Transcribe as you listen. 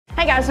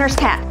Hey guys, Nurse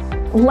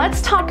Kat.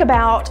 Let's talk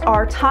about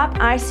our top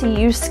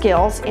ICU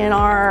skills in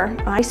our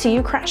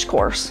ICU crash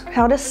course.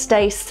 How to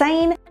stay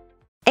sane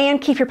and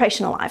keep your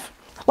patient alive.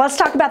 Let's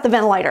talk about the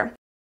ventilator.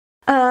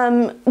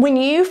 When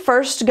you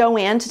first go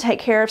in to take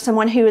care of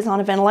someone who is on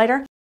a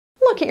ventilator,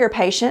 look at your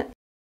patient.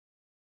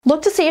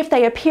 Look to see if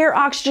they appear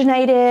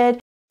oxygenated.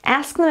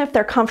 Ask them if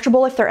they're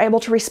comfortable, if they're able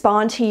to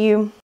respond to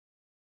you.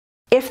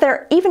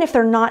 Even if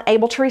they're not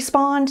able to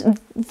respond,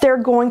 they're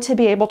going to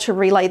be able to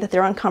relay that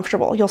they're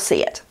uncomfortable. You'll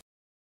see it.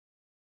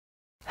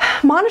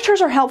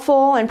 Monitors are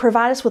helpful and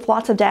provide us with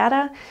lots of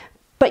data,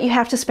 but you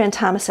have to spend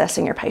time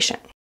assessing your patient.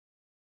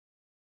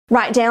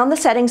 Write down the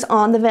settings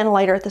on the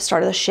ventilator at the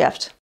start of the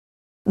shift.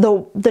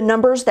 The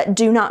numbers that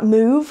do not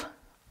move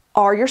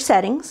are your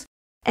settings,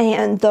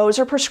 and those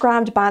are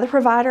prescribed by the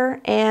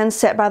provider and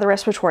set by the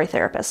respiratory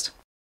therapist.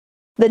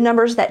 The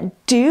numbers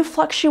that do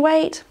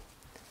fluctuate,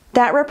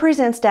 that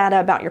represents data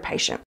about your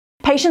patient.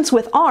 Patients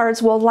with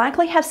ARDS will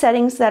likely have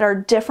settings that are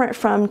different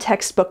from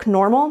textbook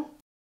normal.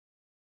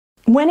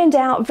 When in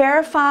doubt,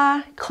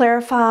 verify,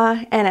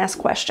 clarify, and ask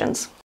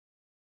questions.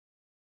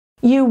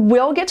 You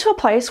will get to a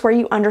place where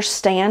you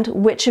understand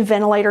which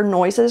ventilator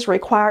noises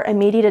require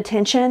immediate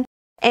attention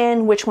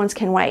and which ones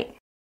can wait.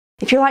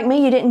 If you're like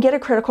me, you didn't get a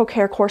critical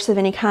care course of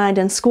any kind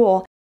in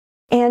school,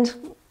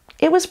 and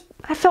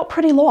I felt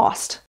pretty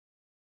lost.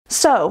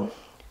 So,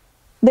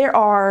 there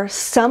are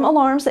some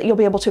alarms that you'll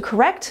be able to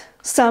correct,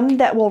 some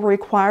that will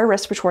require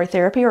respiratory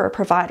therapy or a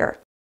provider.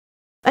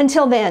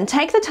 Until then,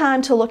 take the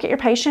time to look at your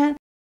patient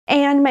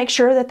and make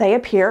sure that they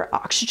appear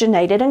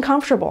oxygenated and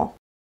comfortable.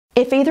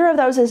 If either of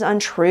those is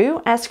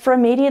untrue, ask for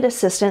immediate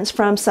assistance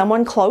from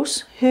someone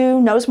close who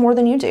knows more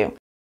than you do.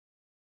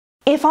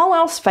 If all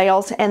else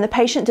fails and the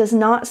patient does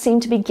not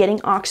seem to be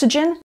getting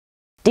oxygen,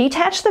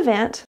 detach the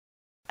vent,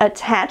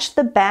 attach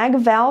the bag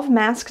valve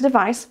mask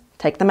device,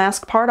 take the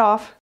mask part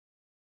off,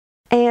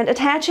 and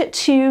attach it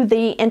to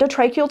the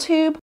endotracheal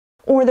tube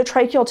or the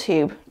tracheal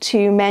tube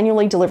to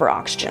manually deliver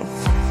oxygen.